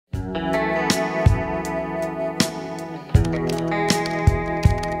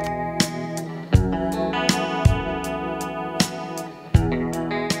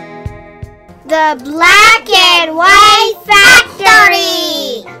The Black and White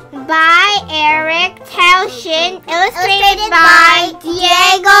Factory by Telchin, illustrated by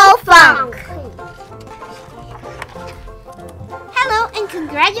Funck. Hello and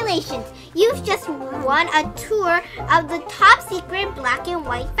congratulations! You've just won a tour of the top secret Black and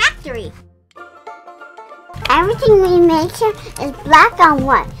White Factory. Everything we make here is black and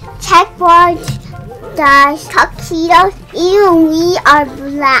white. Checkboards, dice, tuxedos, even we are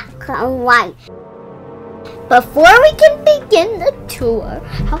black and white. Before we can begin the tour,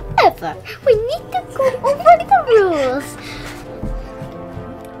 however, we need to go over the rules.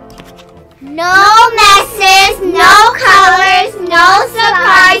 No messes, no colors, no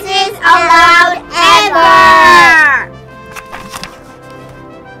surprises allowed ever!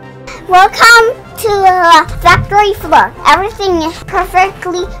 Welcome to the factory floor. Everything is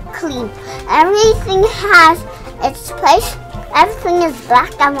perfectly clean. Everything has its place. Everything is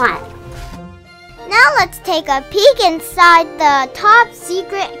black and white. Now let's take a peek inside the top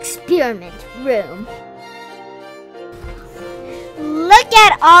secret experiment room. Look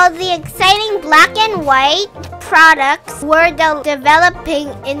at all the exciting black and white products we're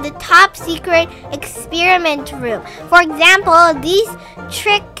developing in the top secret experiment room. For example, these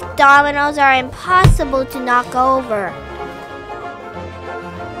trick dominoes are impossible to knock over.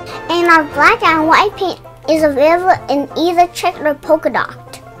 And our black and white paint is available in either trick or polka dot.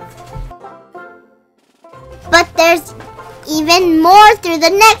 But there's even more through the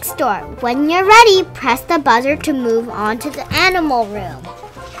next door. When you're ready, press the buzzer to move on to the animal room.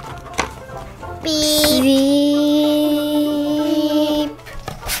 Beep. Beep.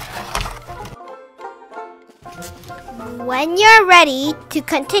 When you're ready to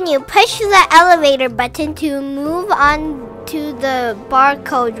continue, push the elevator button to move on to the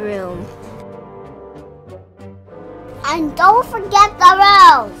barcode room. And don't forget the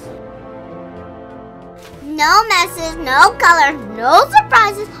rules. No messes, no colors, no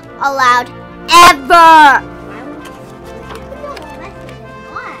surprises allowed ever.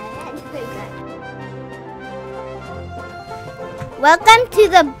 Welcome to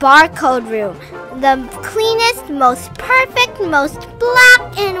the barcode room, the cleanest, most perfect, most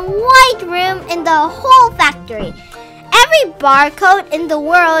black and white room in the whole factory. Every barcode in the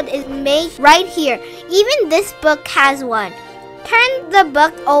world is made right here. Even this book has one. Turn the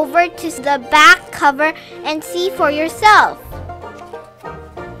book over to the back cover and see for yourself.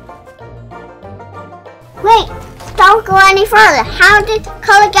 Wait, don't go any further. How did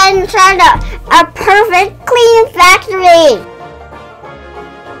color get inside a perfect clean factory?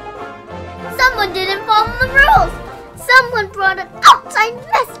 Someone didn't follow the rules. Someone brought an outside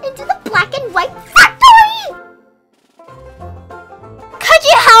mess into the black and white factory. Could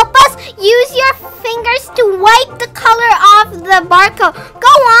you help us? Use your fingers to wipe the color off the barcode. Go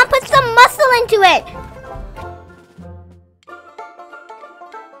on, put some muscle into it.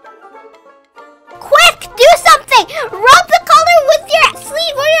 Quick, do something. Rub the color with your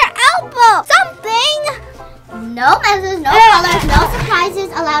sleeve or your elbow. Something. No messes, no colors, no surprises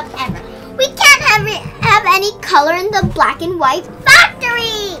allowed ever. We can't have any color in the black and white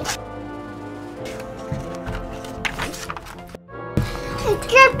factory. It's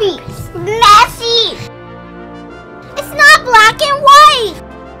drippy, messy. It's not black and white.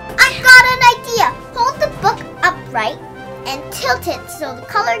 I've got an idea. Hold the book upright and tilt it so the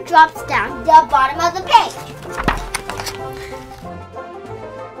color drops down the bottom of the page.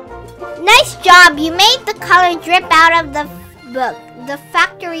 Nice job. You made the color drip out of the book. The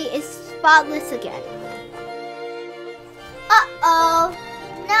factory is spotless again. Uh-oh.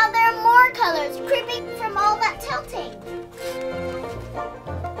 Now there are more colors creeping from all that tilting.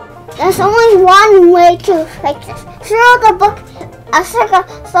 There's only one way to fix this. Throw the book a circle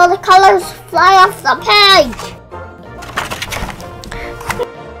so the colors fly off the page.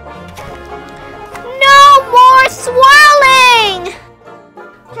 No more swirling!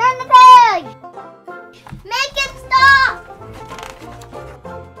 Turn the page. Make it stop!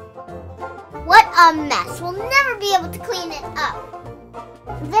 What a mess. We'll never be able to clean it up.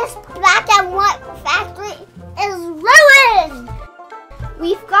 This black and white factory is ruined.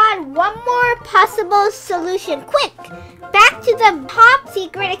 We've got one more possible solution. Quick! Back to the top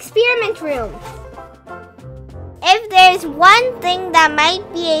secret experiment room. If there's one thing that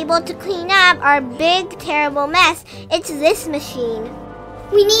might be able to clean up our big, terrible mess, it's this machine.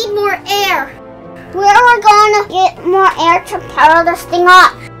 We need more air. Where are we going to get more air to power this thing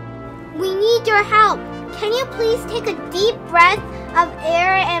up? We need your help. Can you please take a deep breath of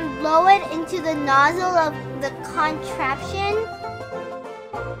air and blow it into the nozzle of the contraption?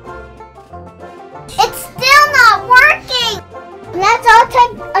 It's still not working! Let's all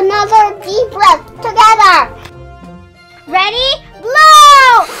take another deep breath together. Ready?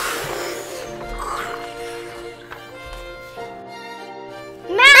 Blow!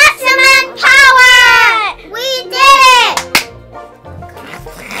 Maximum power! We did it!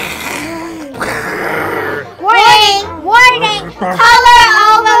 Warning! Warning! Color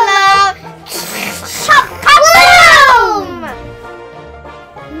overload! Kaboom!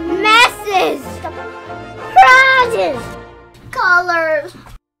 Messes! Surprises! Colors.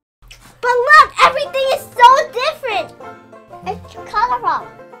 But look, everything is so different! It's colorful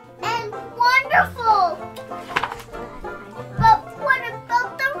and wonderful. But what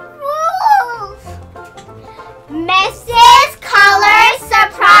about the rules? Messes, colors,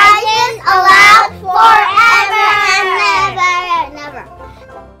 surprises allowed forever and never.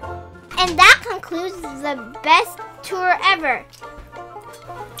 And that concludes the best tour ever.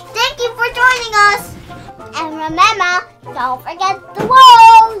 Thank you for joining us. And remember, don't forget the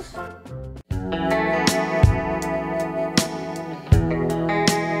rules.